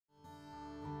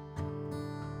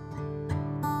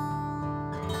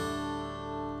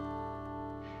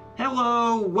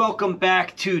Hello, welcome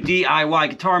back to DIY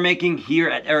guitar making here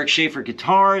at Eric Schaefer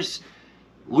Guitars.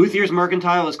 Luthier's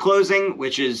Mercantile is closing,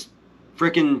 which is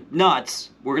freaking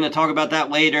nuts. We're going to talk about that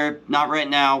later, not right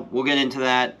now. We'll get into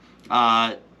that.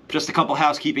 Just a couple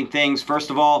housekeeping things. First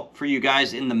of all, for you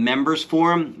guys in the members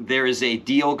forum, there is a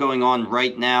deal going on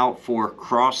right now for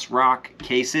Crossrock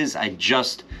cases. I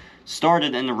just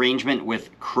started an arrangement with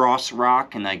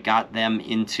Crossrock and I got them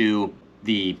into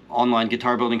the online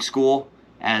guitar building school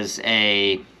as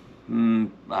a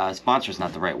sponsor is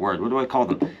not the right word. What do I call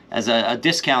them? As a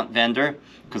discount vendor,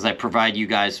 because I provide you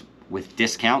guys with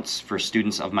discounts for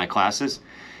students of my classes.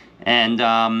 And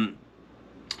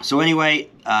so anyway,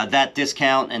 that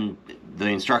discount and the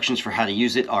instructions for how to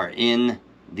use it are in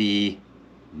the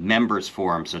members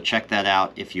forum. So check that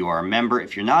out if you are a member.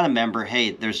 If you're not a member,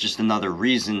 hey, there's just another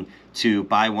reason to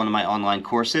buy one of my online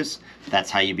courses.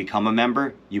 That's how you become a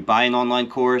member. You buy an online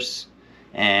course,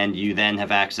 and you then have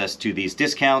access to these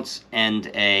discounts and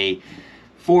a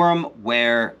forum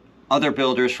where other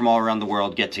builders from all around the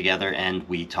world get together and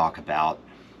we talk about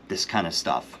this kind of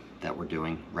stuff that we're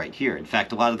doing right here. In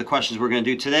fact, a lot of the questions we're going to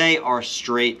do today are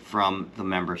straight from the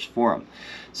members forum.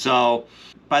 So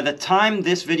by the time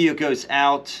this video goes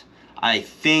out, I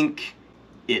think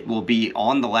it will be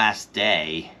on the last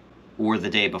day or the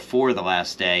day before the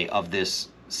last day of this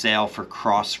sale for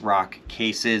Crossrock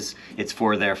cases. It's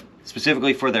for their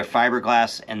specifically for their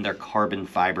fiberglass and their carbon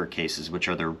fiber cases, which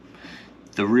are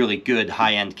the really good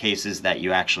high-end cases that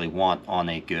you actually want on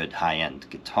a good high-end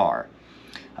guitar.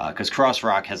 Because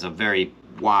Crossrock has a very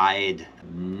wide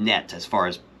net as far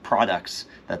as products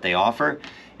that they offer,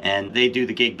 and they do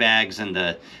the gig bags and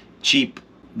the cheap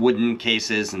wooden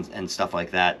cases and stuff like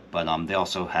that, but they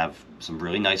also have some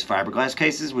really nice fiberglass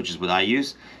cases, which is what I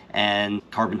use, and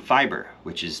carbon fiber,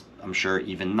 which is, I'm sure,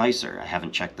 even nicer. I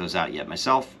haven't checked those out yet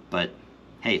myself, but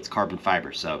hey, it's carbon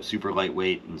fiber, so super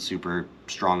lightweight and super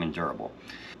strong and durable.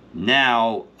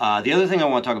 Now, the other thing I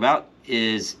want to talk about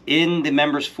is in the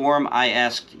members forum, I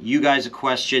asked you guys a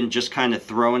question, just kind of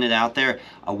throwing it out there.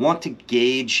 I want to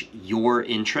gauge your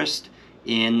interest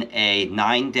in a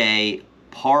 9-day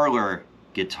parlor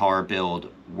guitar build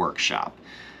workshop.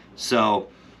 So,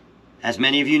 as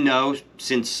many of you know,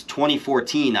 since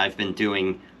 2014, I've been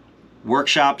doing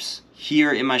workshops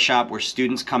here in my shop where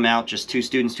students come out, just 2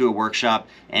 students to a workshop,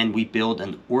 and we build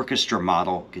an orchestra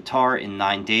model guitar in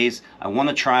 9 days. I want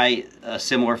to try a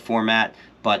similar format,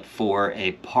 but for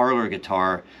a parlor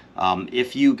guitar,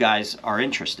 if you guys are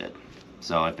interested.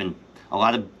 So a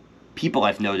lot of people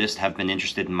I've noticed have been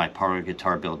interested in my parlor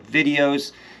guitar build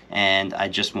videos, and I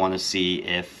just want to see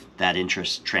if that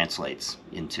interest translates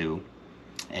into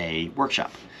a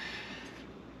workshop.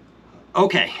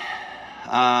 Okay,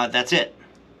 that's it.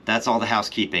 That's all the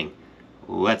housekeeping.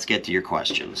 Let's get to your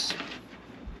questions.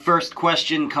 First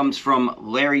question comes from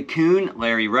Larry Kuhn.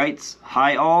 Larry writes,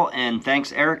 "Hi all, and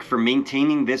thanks Eric for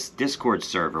maintaining this Discord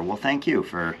server." Well, thank you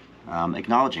for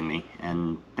acknowledging me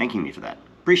and thanking me for that.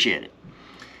 Appreciate it.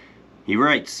 He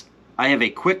writes, "I have a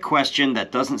quick question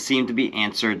that doesn't seem to be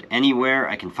answered anywhere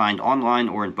I can find online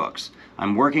or in books.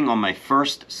 I'm working on my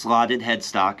first slotted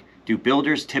headstock. Do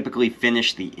builders typically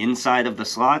finish the inside of the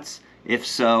slots? If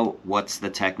so, what's the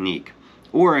technique?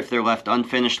 Or if they're left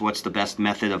unfinished, what's the best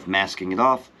method of masking it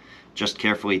off? Just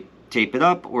carefully tape it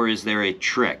up, or is there a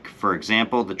trick? For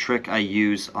example, the trick I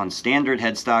use on standard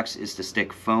headstocks is to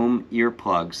stick foam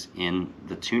earplugs in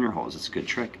the tuner holes. It's a good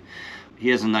trick." He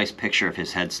has a nice picture of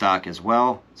his headstock as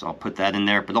well, so I'll put that in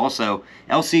there. But also,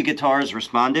 LC Guitars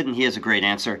responded, and he has a great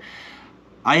answer.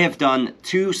 "I have done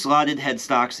 2 slotted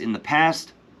headstocks in the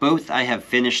past. Both I have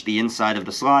finished the inside of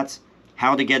the slots.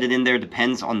 How to get it in there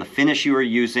depends on the finish you are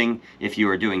using. If you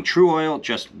are doing true oil,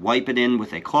 just wipe it in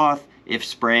with a cloth. If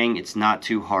spraying, it's not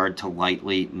too hard to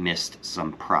lightly mist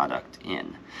some product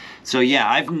in." So yeah,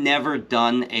 I've never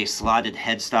done a slotted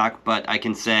headstock, but I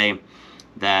can say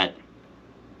that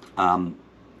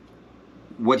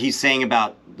what he's saying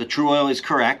about the true oil is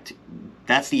correct.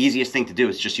 That's the easiest thing to do,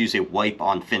 is just use a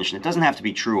wipe-on finish. And it doesn't have to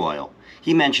be true oil.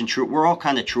 He mentioned true, we're all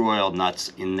kind of true oil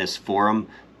nuts in this forum,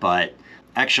 but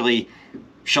actually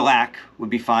shellac would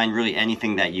be fine, really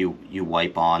anything that you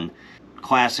wipe on.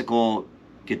 Classical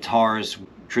guitars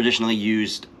traditionally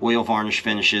used oil varnish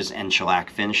finishes and shellac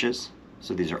finishes.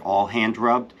 So these are all hand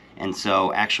rubbed. And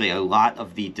so actually a lot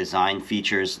of the design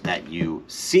features that you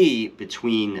see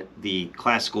between the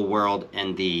classical world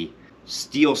and the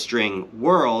steel string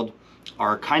world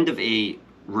are kind of a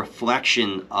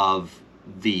reflection of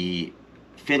the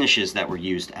finishes that were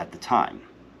used at the time,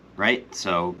 right?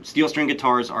 So steel string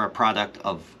guitars are a product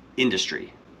of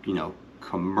industry, you know,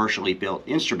 commercially built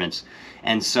instruments.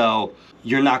 And so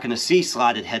you're not going to see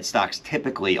slotted headstocks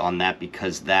typically on that,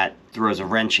 because that throws a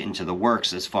wrench into the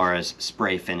works as far as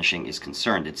spray finishing is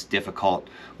concerned. It's difficult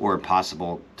or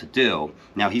impossible to do.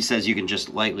 Now, he says you can just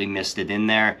lightly mist it in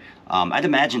there. I'd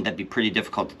imagine that'd be pretty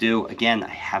difficult to do. Again, I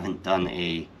haven't done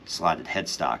a slotted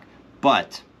headstock,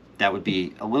 but that would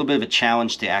be a little bit of a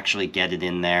challenge to actually get it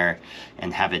in there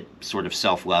and have it sort of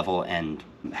self-level and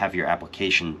have your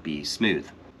application be smooth.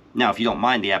 Now, if you don't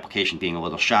mind the application being a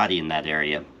little shoddy in that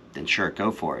area, then sure,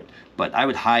 go for it. But I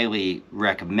would highly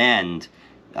recommend,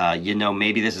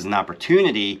 maybe this is an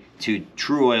opportunity to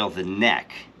true oil the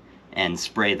neck and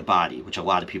spray the body, which a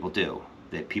lot of people do.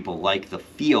 That people like the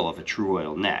feel of a true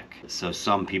oil neck. So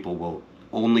some people will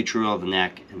only true oil the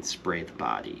neck and spray the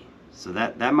body. So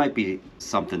that might be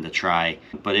something to try.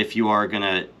 But if you are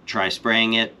gonna try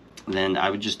spraying it, then I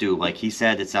would just do like he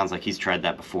said. It sounds like he's tried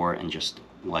that before, and just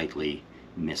lightly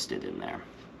mist it in there.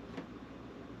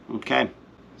 Okay,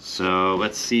 so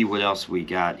let's see what else we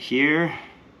got here.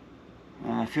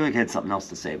 I feel like I had something else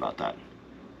to say about that.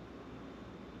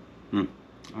 Well,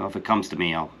 if it comes to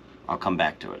me, I'll come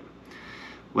back to it.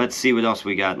 Let's see what else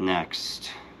we got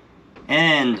next.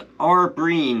 And R.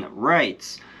 Breen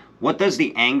writes, what does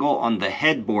the angle on the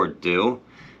headboard do?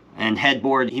 And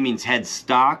headboard, he means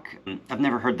headstock. I've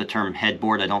never heard the term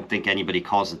headboard. I don't think anybody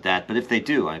calls it that, but if they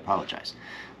do, I apologize.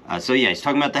 So yeah, he's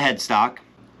talking about the headstock.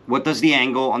 What does the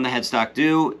angle on the headstock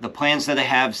do? The plans that I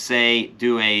have say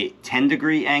do a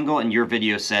 10-degree angle, and your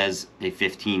video says a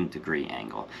 15-degree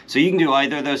angle. So you can do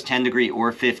either of those, 10-degree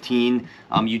or 15.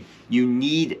 You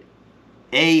need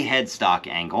a headstock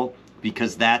angle,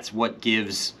 because that's what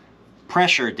gives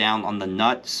pressure down on the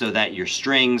nut so that your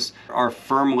strings are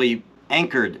firmly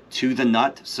anchored to the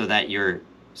nut, so that your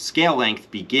scale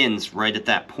length begins right at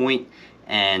that point,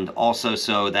 and also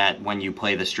so that when you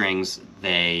play the strings,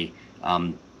 the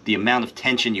amount of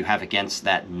tension you have against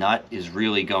that nut is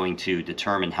really going to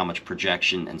determine how much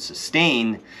projection and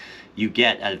sustain you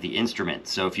get out of the instrument.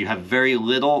 So if you have very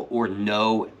little or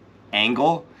no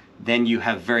angle, then you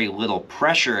have very little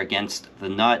pressure against the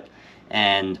nut,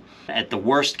 and at the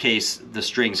worst case, the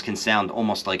strings can sound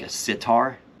almost like a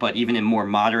sitar. But even in more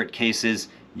moderate cases,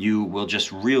 you will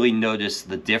just really notice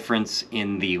the difference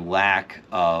in the lack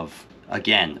of,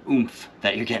 again, oomph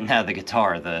that you're getting out of the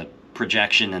guitar. The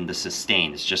projection and the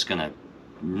sustain is just gonna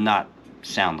not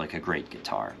sound like a great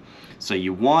guitar. So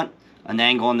you want an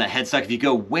angle on the headstock. If you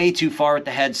go way too far with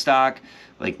the headstock,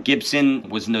 like Gibson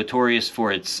was notorious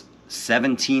for its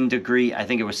 17-degree, I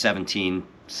think it was 17.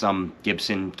 Some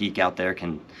Gibson geek out there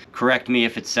can correct me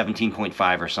if it's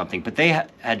 17.5 or something, but they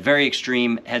had very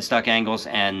extreme headstock angles,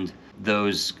 and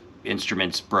those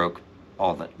instruments broke.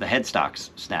 All the headstocks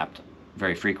snapped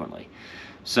very frequently.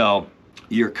 So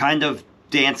you're kind of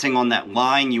dancing on that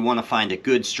line. You want to find a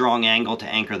good strong angle to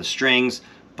anchor the strings,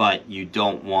 but you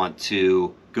don't want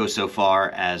to go so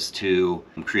far as to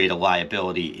create a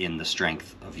liability in the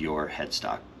strength of your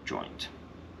headstock joint.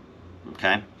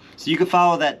 Okay, so you can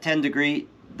follow that 10-degree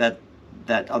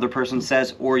that other person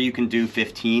says, or you can do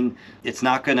 15. It's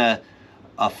not going to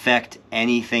affect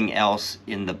anything else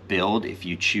in the build if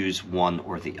you choose one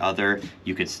or the other.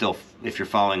 You could still, if you're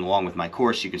following along with my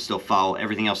course, you could still follow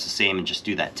everything else the same and just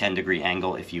do that 10-degree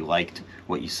angle if you liked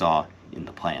what you saw in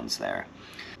the plans there.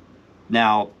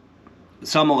 Now,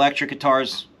 some electric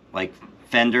guitars, like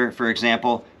Fender, for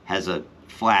example, has a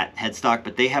flat headstock,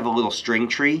 but they have a little string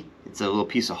tree. It's a little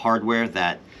piece of hardware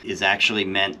that is actually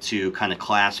meant to kind of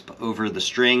clasp over the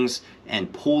strings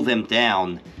and pull them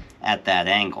down at that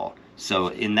angle. So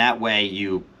in that way,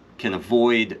 you can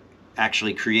avoid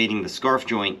actually creating the scarf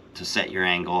joint to set your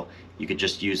angle. You could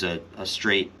just use a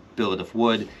straight billet of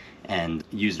wood and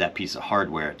use that piece of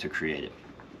hardware to create it.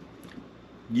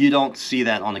 You don't see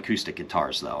that on acoustic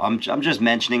guitars, though. I'm just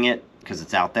mentioning it because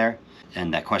it's out there,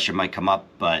 and that question might come up,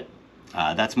 but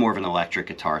that's more of an electric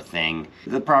guitar thing.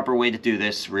 The proper way to do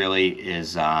this really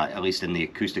is, at least in the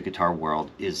acoustic guitar world,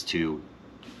 is to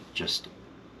just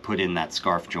put in that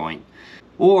scarf joint.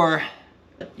 Or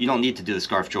you don't need to do the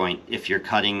scarf joint. If you're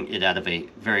cutting it out of a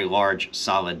very large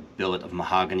solid billet of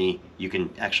mahogany, you can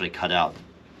actually cut out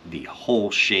the whole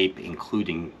shape,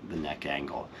 including the neck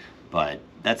angle. But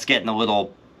that's getting a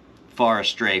little far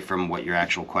astray from what your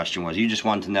actual question was. You just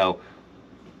wanted to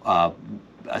know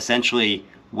essentially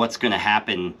what's going to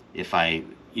happen if I,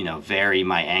 vary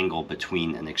my angle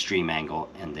between an extreme angle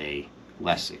and a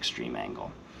less extreme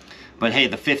angle. But hey,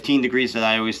 the 15 degrees that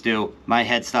I always do, my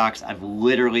headstocks, I've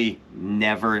literally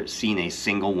never seen a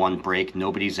single one break.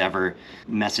 Nobody's ever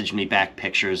messaged me back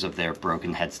pictures of their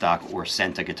broken headstock or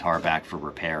sent a guitar back for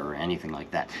repair or anything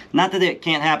like that. Not that it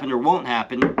can't happen or won't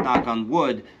happen, knock on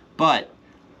wood, But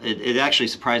it actually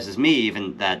surprises me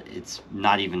even that it's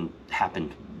not even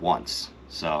happened once.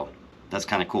 So that's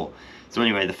kind of cool. So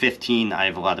anyway, the 15 I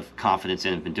have a lot of confidence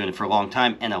in. I've been doing it for a long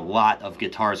time, and a lot of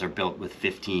guitars are built with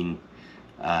 15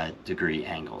 degree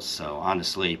angles. So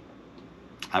honestly,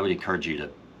 I would encourage you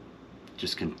to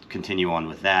just continue on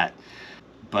with that.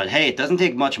 But hey, it doesn't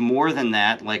take much more than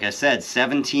that. Like I said,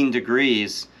 17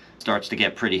 degrees starts to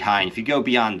get pretty high. And if you go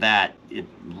beyond that, it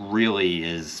really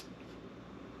is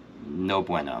no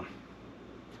bueno.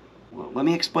 Well, let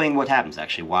me explain what happens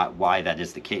actually, why that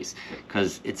is the case.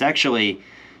 Because it's actually,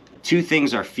 two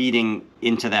things are feeding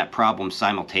into that problem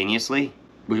simultaneously,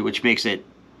 which makes it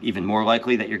even more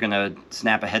likely that you're going to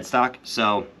snap a headstock.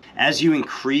 So as you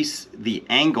increase the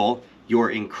angle,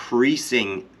 you're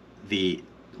increasing the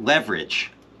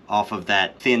leverage off of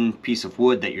that thin piece of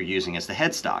wood that you're using as the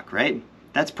headstock, right?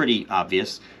 That's pretty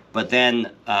obvious. But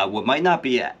then what might not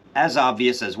be as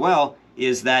obvious as well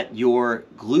is that your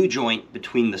glue joint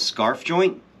between the scarf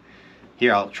joint,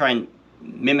 here I'll try and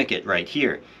mimic it right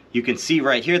here. You can see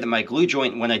right here that my glue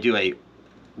joint, when I do a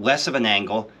less of an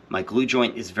angle, my glue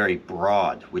joint is very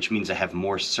broad, which means I have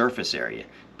more surface area.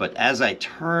 But as I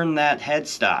turn that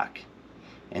headstock,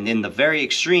 and in the very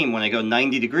extreme, when I go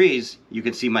 90 degrees, you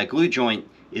can see my glue joint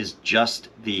is just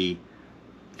the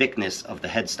thickness of the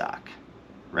headstock,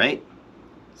 right?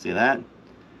 See that?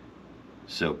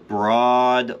 So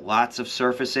broad, lots of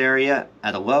surface area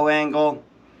at a low angle,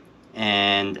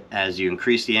 and as you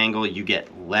increase the angle, you get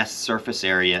less surface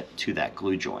area to that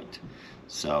glue joint.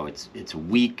 So it's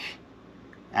weak.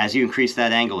 As you increase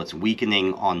that angle, it's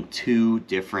weakening on for two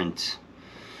different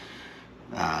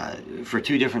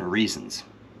reasons,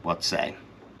 let's say.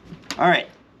 All right,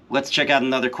 let's check out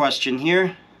another question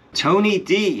here. Tony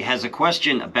D has a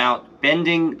question about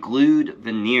bending glued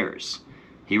veneers.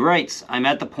 He writes, I'm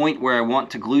at the point where I want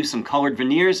to glue some colored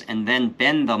veneers and then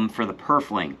bend them for the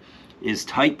purfling. Is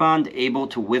Titebond able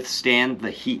to withstand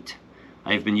the heat?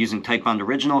 I have been using Titebond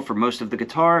Original for most of the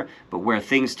guitar, but where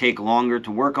things take longer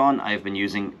to work on, I have been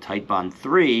using Titebond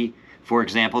 3, for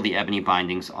example, the ebony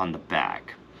bindings on the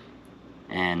back.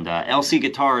 And LC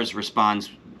Guitars responds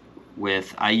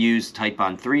with, I used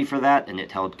Titebond 3 for that, and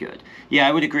it held good. Yeah,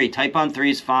 I would agree. Titebond 3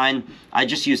 is fine. I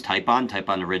just use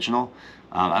Titebond Original.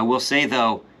 I will say,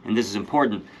 though, and this is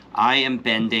important, I am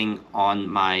bending on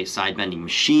my side bending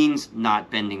machines,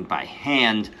 not bending by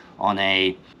hand on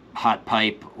a hot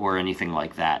pipe or anything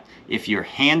like that. If you're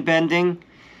hand bending,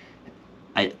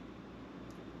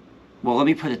 well, let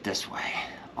me put it this way.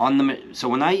 So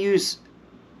when I use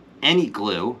any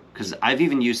glue, because I've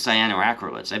even used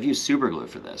cyanoacrylates, I've used super glue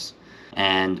for this,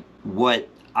 and what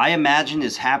I imagine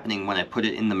is happening when I put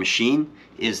it in the machine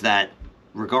is that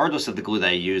regardless of the glue that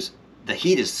I use, the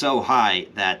heat is so high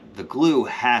that the glue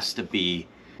has to be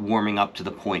warming up to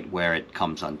the point where it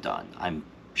comes undone. I'm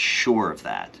sure of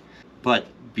that. But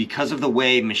because of the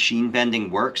way machine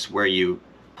bending works, where you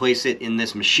place it in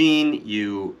this machine,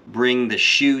 you bring the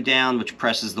shoe down, which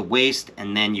presses the waist,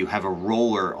 and then you have a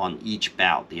roller on each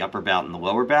bout, the upper bout and the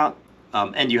lower bout.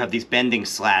 And you have these bending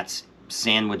slats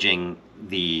sandwiching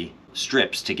the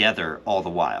strips together all the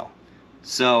while.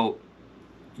 So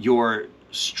your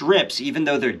strips, even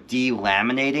though they're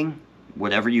delaminating,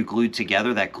 whatever you glued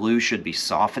together, that glue should be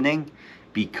softening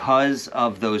because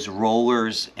of those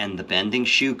rollers and the bending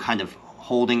shoe kind of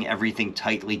holding everything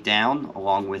tightly down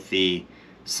along with the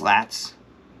slats,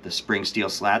 the spring steel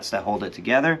slats that hold it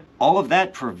together. All of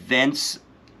that prevents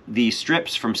the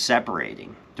strips from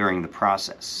separating during the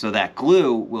process. So that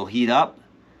glue will heat up,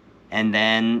 and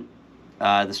then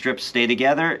the strips stay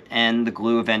together, and the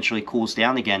glue eventually cools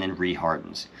down again and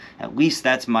rehardens. At least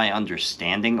that's my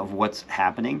understanding of what's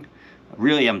happening.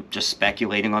 Really, I'm just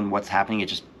speculating on what's happening. It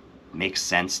just makes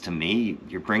sense to me.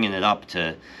 You're bringing it up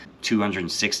to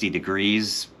 260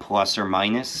 degrees plus or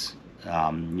minus.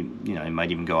 You know, it might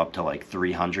even go up to like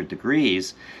 300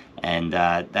 degrees, and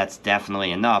that's definitely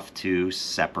enough to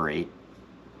separate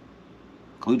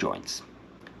glue joints.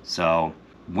 So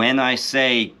when I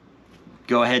say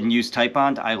go ahead and use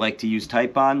Titebond, I like to use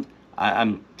Titebond.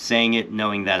 I'm saying it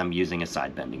knowing that I'm using a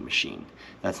side bending machine.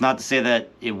 That's not to say that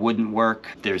it wouldn't work.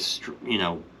 There's, you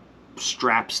know,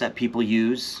 straps that people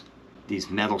use, these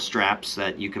metal straps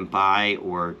that you can buy,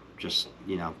 or just,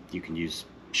 you know, you can use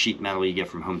sheet metal you get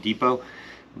from Home Depot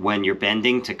when you're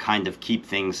bending to kind of keep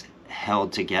things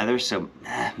held together. So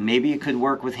maybe it could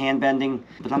work with hand bending,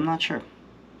 but I'm not sure.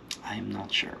 I am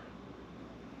not sure.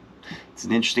 It's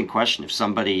an interesting question. If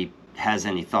somebody has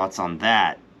any thoughts on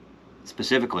that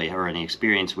specifically, or any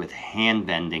experience with hand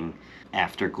bending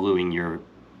after gluing your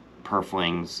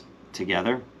purflings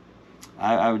together,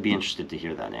 I would be interested to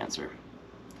hear that answer.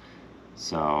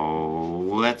 So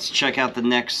let's check out the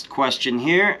next question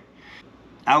here.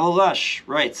 Alalush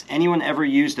writes, anyone ever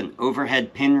used an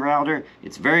overhead pin router?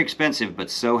 It's very expensive,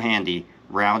 but so handy.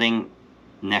 Routing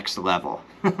next level.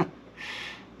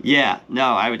 Yeah,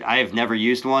 no, I have never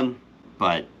used one,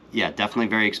 but yeah, definitely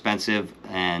very expensive.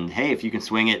 And hey, if you can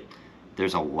swing it,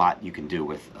 there's a lot you can do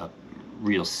with a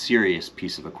real serious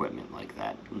piece of equipment like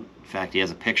that. In fact, he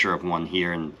has a picture of one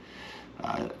here, and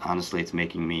honestly, it's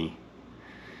making me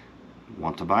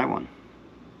want to buy one.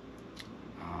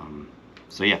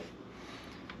 So yeah,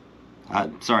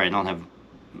 sorry, I don't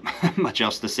have much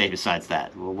else to say besides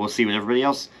that. We'll see what everybody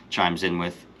else chimes in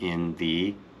with in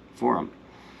the forum.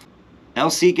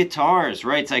 LC Guitars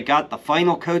writes, I got the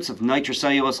final coats of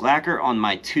nitrocellulose lacquer on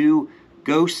my 2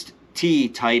 Ghost T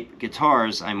type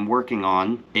guitars I'm working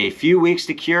on. A few weeks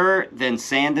to cure, then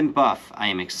sand and buff. I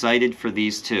am excited for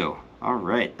these 2. All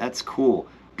right, that's cool.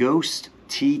 Ghost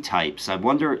T types. I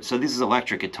wonder, so this is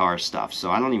electric guitar stuff,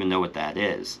 so I don't even know what that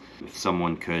is. If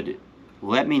someone could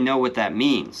let me know what that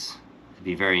means, I'd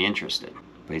be very interested.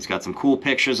 But he's got some cool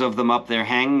pictures of them up there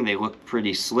hanging. They look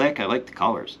pretty slick. I like the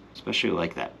colors, especially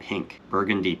like that pink,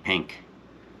 burgundy pink,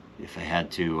 if I had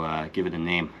to give it a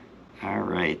name. All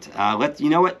right, you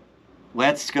know what?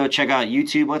 Let's go check out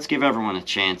YouTube. Let's give everyone a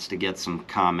chance to get some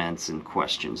comments and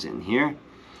questions in here.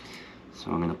 So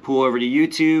I'm going to pull over to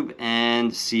YouTube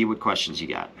and see what questions you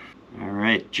got. All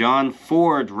right, John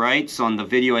Ford writes on the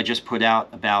video I just put out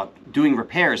about doing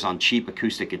repairs on cheap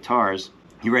acoustic guitars.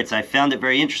 He writes, I found it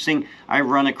very interesting. I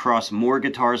run across more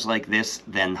guitars like this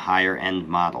than higher end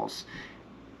models.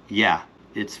 Yeah,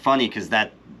 it's funny because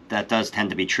that does tend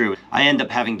to be true. I end up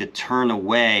having to turn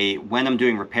away when I'm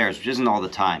doing repairs, which isn't all the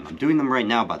time. I'm doing them right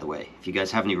now, by the way. If you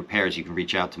guys have any repairs, you can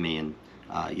reach out to me and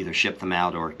either ship them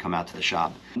out or come out to the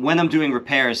shop. When I'm doing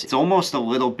repairs, it's almost a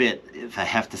little bit, if I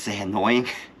have to say, annoying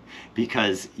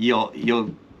because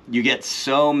you get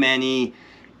so many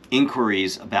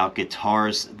inquiries about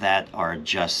guitars that are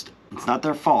just, it's not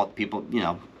their fault. People, you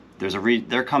know,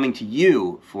 they're coming to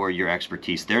you for your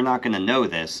expertise. They're not going to know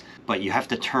this, but you have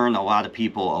to turn a lot of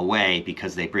people away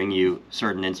because they bring you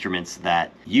certain instruments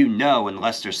that you know,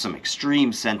 unless there's some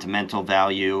extreme sentimental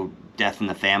value, death in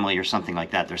the family or something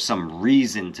like that, there's some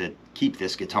reason to keep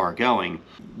this guitar going.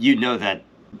 You know that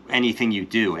anything you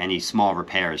do, any small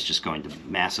repair is just going to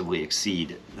massively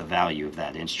exceed the value of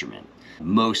that instrument.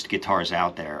 Most guitars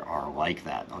out there are like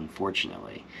that,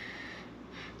 unfortunately.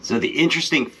 So the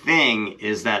interesting thing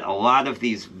is that a lot of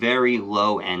these very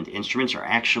low-end instruments are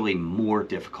actually more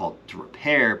difficult to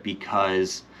repair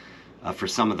because for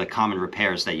some of the common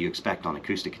repairs that you expect on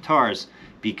acoustic guitars,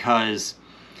 because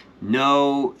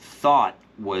no thought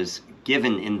was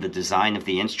given in the design of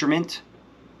the instrument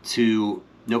to,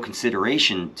 no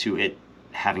consideration to it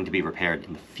having to be repaired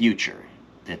in the future.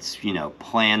 It's, you know,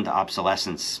 planned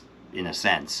obsolescence in a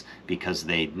sense, because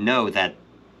they know that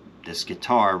this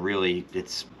guitar really,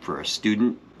 it's for a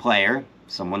student player,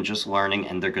 someone just learning,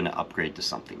 and they're going to upgrade to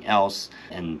something else.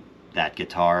 And that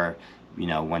guitar, you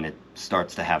know, when it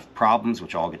starts to have problems,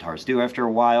 which all guitars do after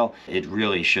a while, it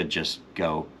really should just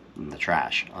go in the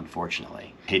trash,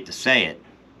 unfortunately. I hate to say it,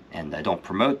 and I don't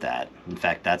promote that. In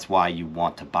fact, that's why you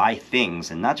want to buy things,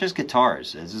 and not just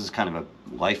guitars. This is kind of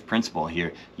a life principle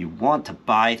here. You want to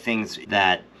buy things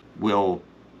that will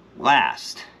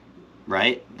last,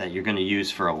 right? That you're going to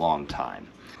use for a long time.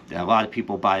 A lot of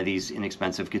people buy these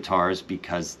inexpensive guitars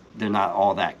because they're not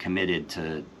all that committed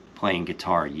to playing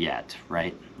guitar yet,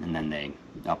 right? And then they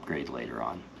upgrade later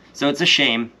on. So it's a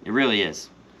shame. It really is.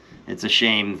 It's a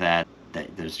shame that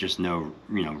there's just no,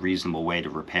 you know, reasonable way to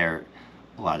repair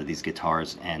a lot of these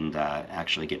guitars and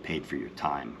actually get paid for your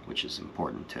time, which is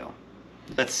important too.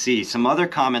 Let's see some other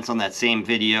comments on that same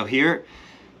video here.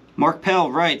 Mark Pell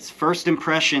writes, first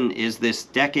impression is this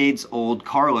decades-old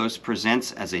Carlos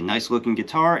presents as a nice-looking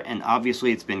guitar, and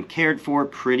obviously it's been cared for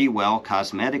pretty well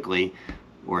cosmetically,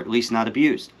 or at least not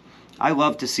abused. I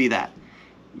love to see that.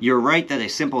 You're right that a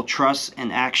simple truss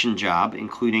and action job,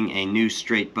 including a new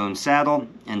straight bone saddle,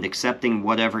 and accepting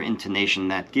whatever intonation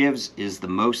that gives, is the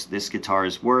most this guitar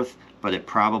is worth, but it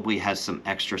probably has some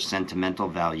extra sentimental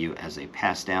value as a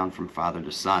pass-down from father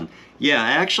to son. Yeah,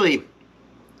 actually,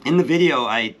 in the video,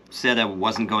 I said I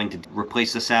wasn't going to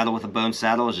replace the saddle with a bone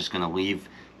saddle. I was just going to leave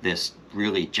this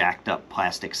really jacked up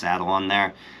plastic saddle on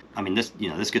there. I mean, this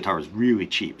guitar was really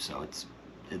cheap, so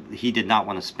he did not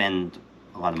want to spend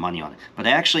a lot of money on it. But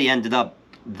I actually ended up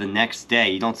the next day,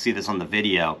 you don't see this on the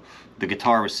video, the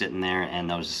guitar was sitting there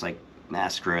and I was just like, nah,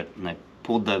 screw it. And I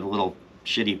pulled the little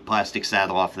shitty plastic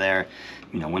saddle off there,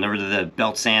 you know, went over to the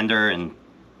belt sander and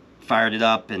fired it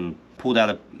up and pulled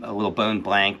out a little bone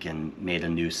blank and made a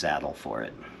new saddle for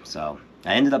it. So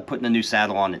I ended up putting a new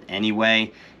saddle on it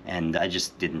anyway, and I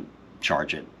just didn't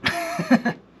charge it,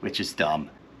 which is dumb.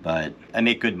 But I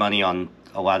make good money on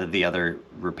a lot of the other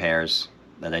repairs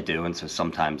that I do, and so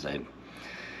sometimes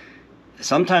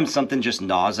something just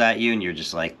gnaws at you, and you're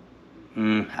just like,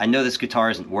 I know this guitar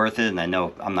isn't worth it, and I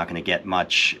know I'm not going to get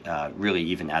much really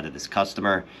even out of this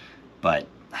customer, but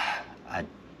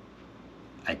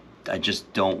I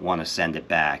just don't want to send it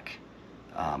back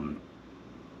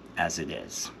as it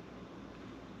is.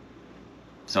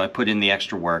 So I put in the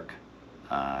extra work.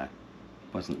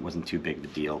 Wasn't too big of a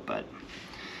deal, but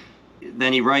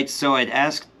then he writes,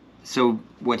 so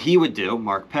what he would do,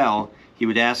 Mark Pell, he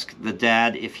would ask the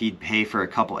dad if he'd pay for a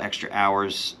couple extra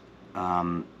hours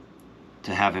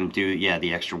to have him do,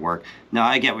 the extra work. No,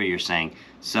 I get what you're saying.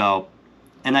 So,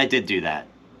 and I did do that.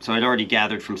 So I'd already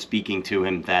gathered from speaking to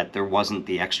him that there wasn't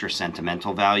the extra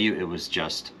sentimental value. It was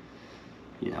just,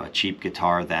 a cheap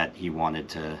guitar that he wanted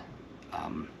to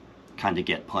kind of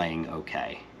get playing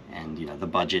okay. And, the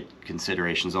budget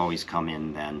considerations always come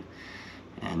in then.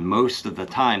 And most of the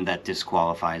time that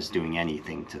disqualifies doing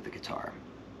anything to the guitar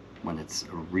when it's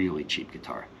a really cheap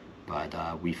guitar.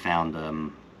 But we found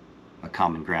a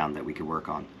common ground that we could work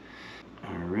on.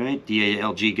 Alright,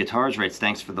 DALG Guitars writes,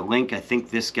 thanks for the link. I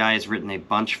think this guy has written a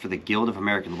bunch for the Guild of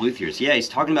American Luthiers. Yeah, he's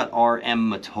talking about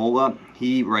R.M. Mottola.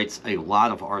 He writes a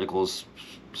lot of articles,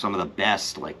 some of the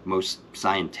best, like most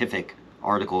scientific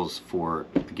articles for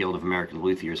the Guild of American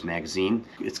Luthiers magazine.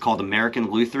 It's called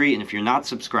American Luthery, and if you're not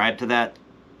subscribed to that,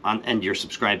 and you're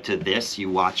subscribed to this, you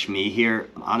watch me here,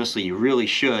 honestly, you really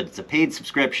should. It's a paid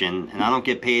subscription, and I don't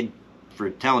get paid for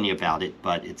telling you about it,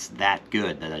 but it's that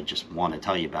good that I just want to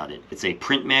tell you about it. It's a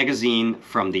print magazine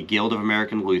from the Guild of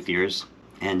American Luthiers,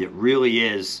 and it really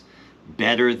is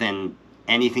better than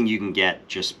anything you can get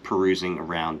just perusing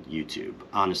around YouTube.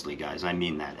 Honestly, guys, I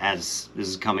mean that. As this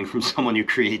is coming from someone who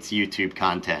creates YouTube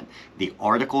content. The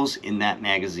articles in that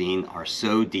magazine are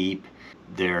so deep.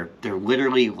 They're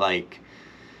literally like,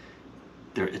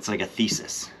 it's like a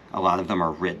thesis. A lot of them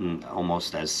are written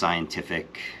almost as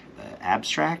scientific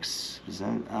abstracts. Is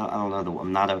that, I don't know,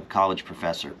 I'm not a college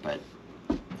professor, but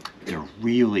they're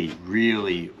really,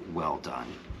 really well done.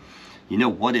 You know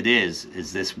what it is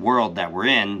this world that we're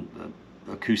in,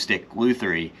 acoustic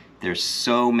luthery, there's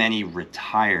so many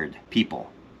retired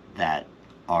people that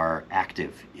are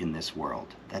active in this world.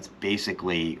 That's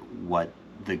basically what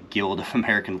the Guild of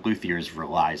American Luthiers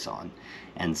relies on.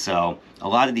 And so a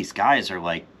lot of these guys are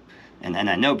like, and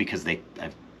I know because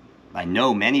I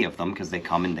know many of them because they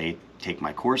come and they take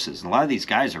my courses. And a lot of these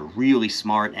guys are really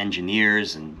smart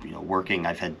engineers and working.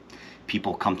 I've had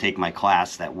people come take my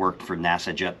class that worked for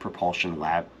NASA Jet Propulsion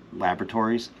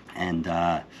Laboratories. And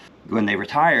when they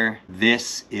retire,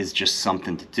 this is just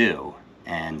something to do.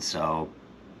 And so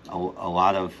a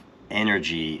lot of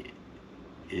energy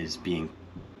is being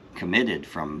committed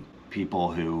from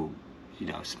people who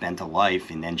spent a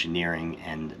life in engineering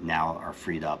and now are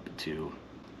freed up to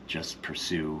just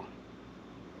pursue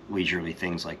leisurely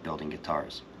things like building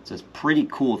guitars. So it's pretty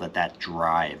cool that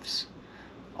drives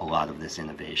a lot of this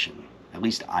innovation. At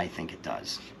least I think it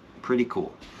does. Pretty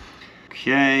cool.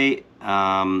 Okay,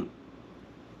 and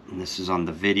this is on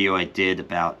the video I did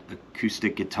about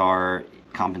acoustic guitar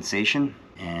compensation.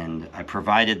 And I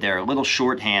provided there a little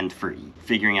shorthand for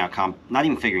figuring out, not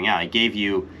even figuring out, I gave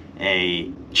you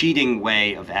a cheating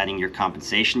way of adding your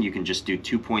compensation. You can just do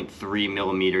 2.3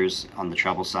 millimeters on the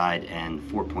treble side and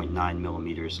 4.9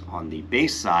 millimeters on the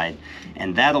bass side,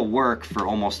 and that'll work for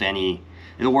almost any,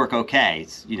 it'll work okay.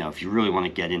 It's, if you really want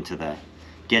to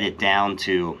get it down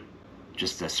to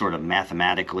just a sort of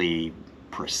mathematically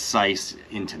precise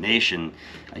intonation,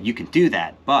 you can do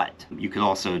that, but you could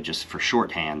also just for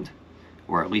shorthand,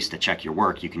 or at least to check your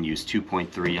work, you can use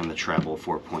 2.3 on the treble,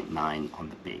 4.9 on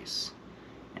the bass.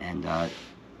 And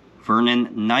Vernon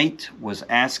Knight was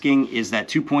asking, is that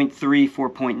 2.3,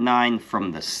 4.9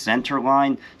 from the center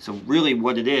line? So really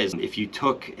what it is, if you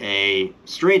took a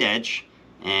straight edge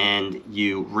and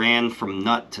you ran from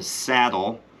nut to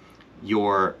saddle,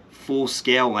 your full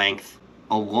scale length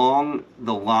along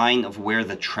the line of where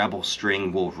the treble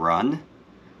string will run,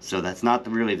 so that's not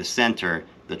really the center,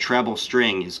 the treble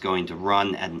string is going to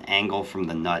run at an angle from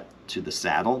the nut to the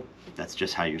saddle. That's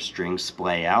just how your strings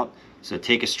splay out. So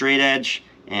take a straight edge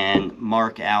and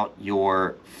mark out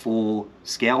your full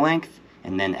scale length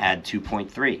and then add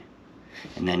 2.3.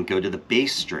 And then go to the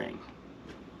bass string.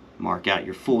 Mark out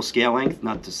your full scale length,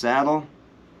 nut to saddle,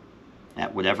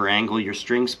 at whatever angle your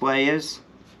string splay is.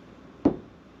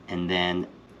 And then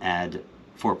add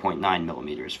 4.9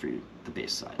 millimeters for the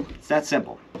bass side. It's that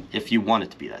simple, if you want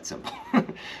it to be that simple.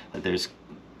 There's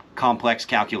complex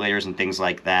calculators and things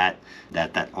like that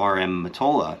that RM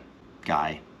Mottola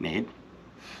guy made.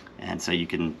 And so you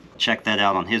can check that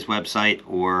out on his website,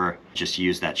 or just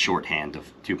use that shorthand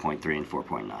of 2.3 and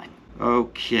 4.9.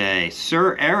 Okay,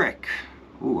 Sir Eric.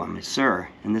 Ooh, I'm a sir.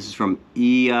 And this is from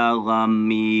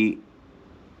Ialami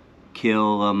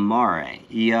Kilamare.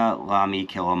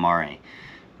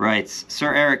 Writes,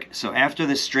 Sir Eric, so after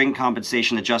the string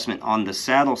compensation adjustment on the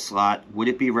saddle slot, would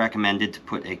it be recommended to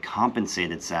put a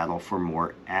compensated saddle for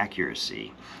more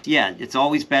accuracy? Yeah, it's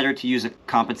always better to use a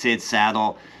compensated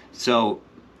saddle. So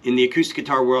in the acoustic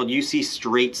guitar world, you see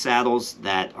straight saddles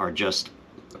that are just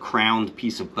a crowned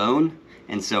piece of bone.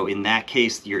 And so in that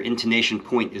case, your intonation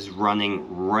point is running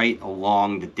right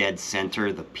along the dead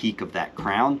center, the peak of that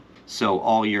crown. So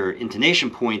all your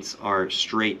intonation points are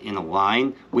straight in a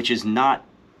line, which is not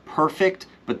perfect,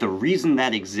 but the reason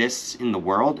that exists in the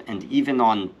world, and even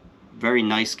on very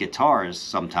nice guitars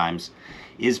sometimes,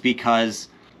 is because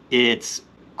it's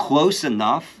close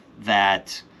enough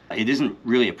that it isn't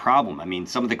really a problem. I mean,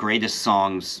 some of the greatest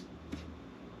songs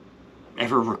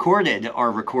ever recorded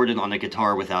are recorded on a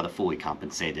guitar without a fully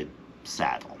compensated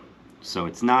saddle. So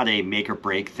it's not a make or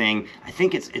break thing. I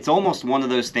think it's almost one of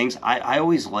those things. I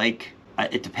always like,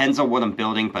 it depends on what I'm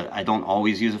building, but I don't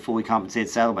always use a fully compensated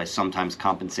saddle, but I sometimes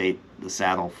compensate the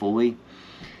saddle fully.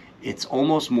 It's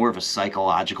almost more of a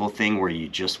psychological thing where you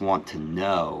just want to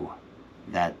know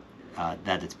that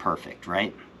that it's perfect,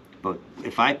 right? But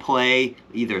if I play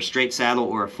either a straight saddle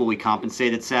or a fully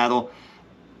compensated saddle,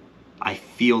 I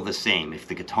feel the same. If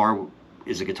the guitar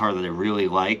is a guitar that I really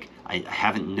like, I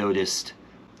haven't noticed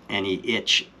any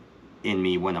itch in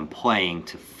me when I'm playing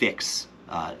to fix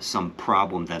some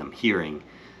problem that I'm hearing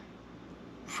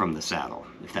from the saddle,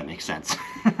 if that makes sense.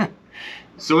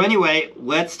 So anyway,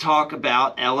 let's talk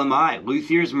about LMI.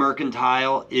 Luthier's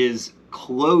Mercantile is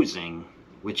closing,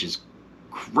 which is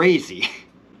crazy.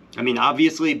 I mean,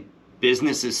 obviously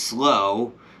business is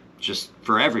slow just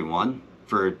for everyone,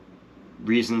 for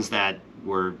reasons that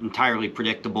were entirely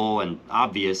predictable and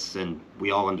obvious, and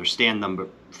we all understand them, but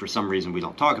for some reason we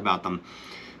don't talk about them.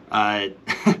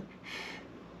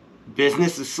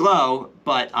 Business is slow,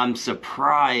 but I'm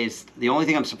surprised. The only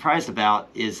thing I'm surprised about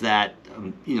is that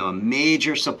you know, a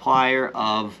major supplier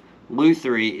of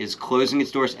Luthier is closing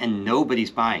its doors and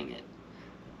nobody's buying it.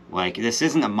 Like, this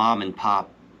isn't a mom and pop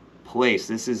place.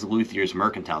 This is Luthier's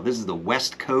Mercantile. This is the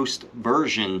West Coast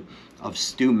version of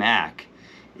Stu Mac,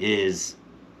 is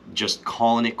just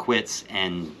calling it quits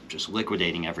and just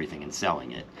liquidating everything and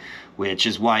selling it, which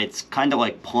is why it's kind of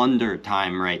like plunder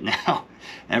time right now.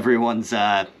 Everyone's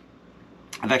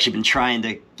I've actually been trying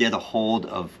to get a hold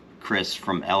of Chris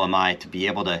from LMI to be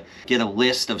able to get a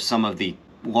list of some of the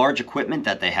large equipment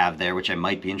that they have there, which I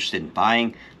might be interested in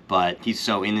buying, but he's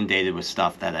so inundated with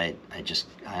stuff that I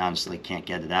honestly can't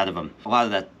get it out of him. A lot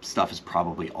of that stuff is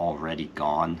probably already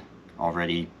gone,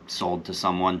 already sold to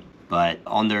someone. But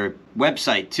on their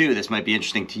website too, this might be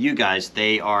interesting to you guys,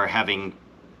 they're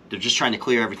just trying to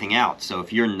clear everything out. So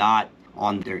if you're not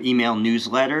on their email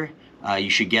newsletter,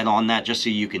 you should get on that just so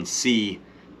you can see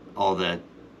all the,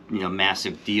 you know,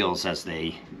 massive deals as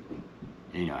they,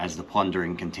 you know, as the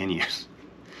plundering continues.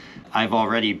 I've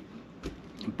already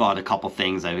bought a couple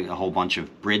things, a whole bunch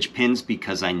of bridge pins,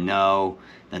 because I know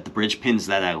that the bridge pins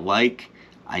that I like,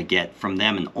 I get from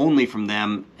them and only from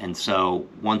them. And so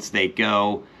once they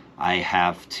go, I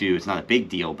have to, it's not a big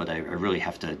deal, but I really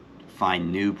have to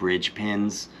find new bridge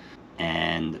pins,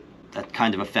 and that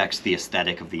kind of affects the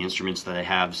aesthetic of the instruments that I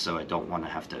have, so I don't want to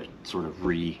have to sort of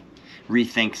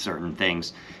rethink certain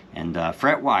things. And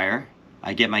Fretwire,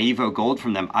 I get my Evo Gold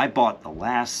from them. I bought the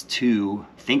last two,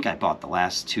 I think I bought the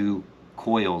last two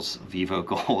coils of Evo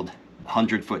Gold,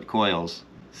 100-foot coils.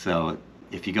 So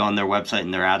if you go on their website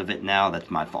and they're out of it now, that's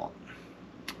my fault.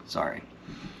 Sorry.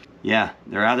 Yeah,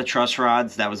 they're out of truss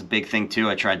rods. That was a big thing too.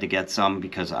 I tried to get some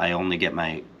because I only get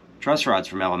my truss rods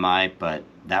from LMI, but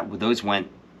those went,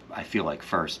 I feel like,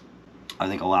 first. I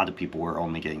think a lot of people were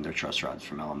only getting their truss rods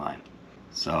from LMI.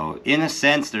 So in a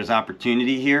sense, there's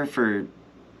opportunity here for,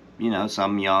 you know,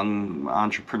 some young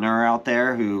entrepreneur out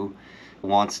there who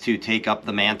wants to take up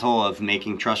the mantle of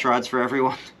making truss rods for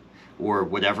everyone, or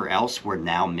whatever else we're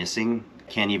now missing.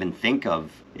 Can't even think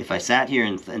of, if I sat here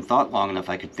and thought long enough,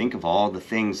 I could think of all the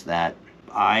things that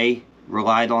I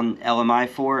relied on LMI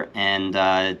for, and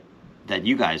that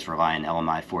you guys rely on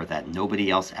LMI for, that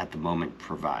nobody else at the moment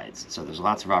provides. So there's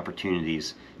lots of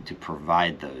opportunities to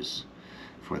provide those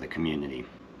for the community.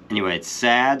 Anyway, it's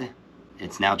sad.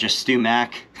 It's now just Stu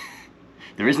Mac.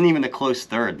 There isn't even a close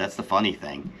third. That's the funny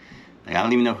thing. Like, I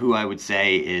don't even know who I would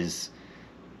say is,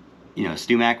 you know,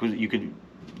 Stu Mac was, you could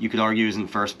argue is in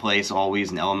first place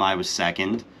always, and LMI was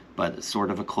second. but it's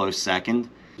sort of a close second.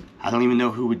 I don't even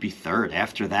know who would be third.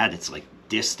 After that, it's like a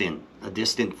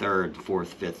distant third,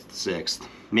 fourth, fifth, sixth.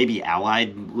 Maybe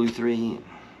Allied Luthier.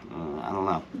 I don't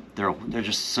know. They're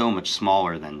just so much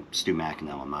smaller than Stu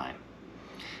McInnell and I.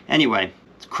 Anyway,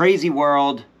 it's a crazy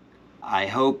world. I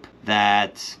hope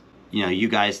that you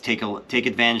guys take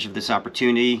advantage of this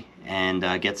opportunity and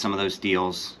get some of those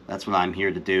deals. That's what I'm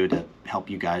here to do, to help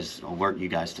you guys, alert you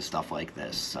guys to stuff like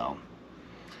this. So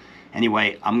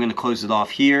anyway, I'm going to close it off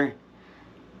here.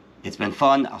 It's been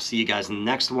fun. I'll see you guys in the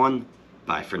next one.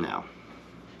 Bye for now.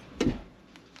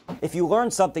 If you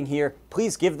learned something here,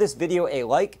 please give this video a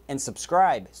like and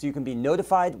subscribe so you can be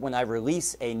notified when I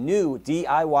release a new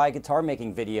DIY guitar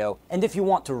making video. And if you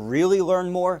want to really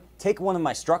learn more, take one of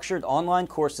my structured online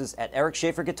courses at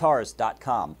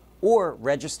ericschaeferguitars.com or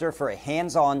register for a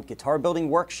hands-on guitar building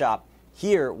workshop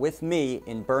here with me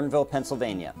in Burnville,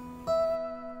 Pennsylvania.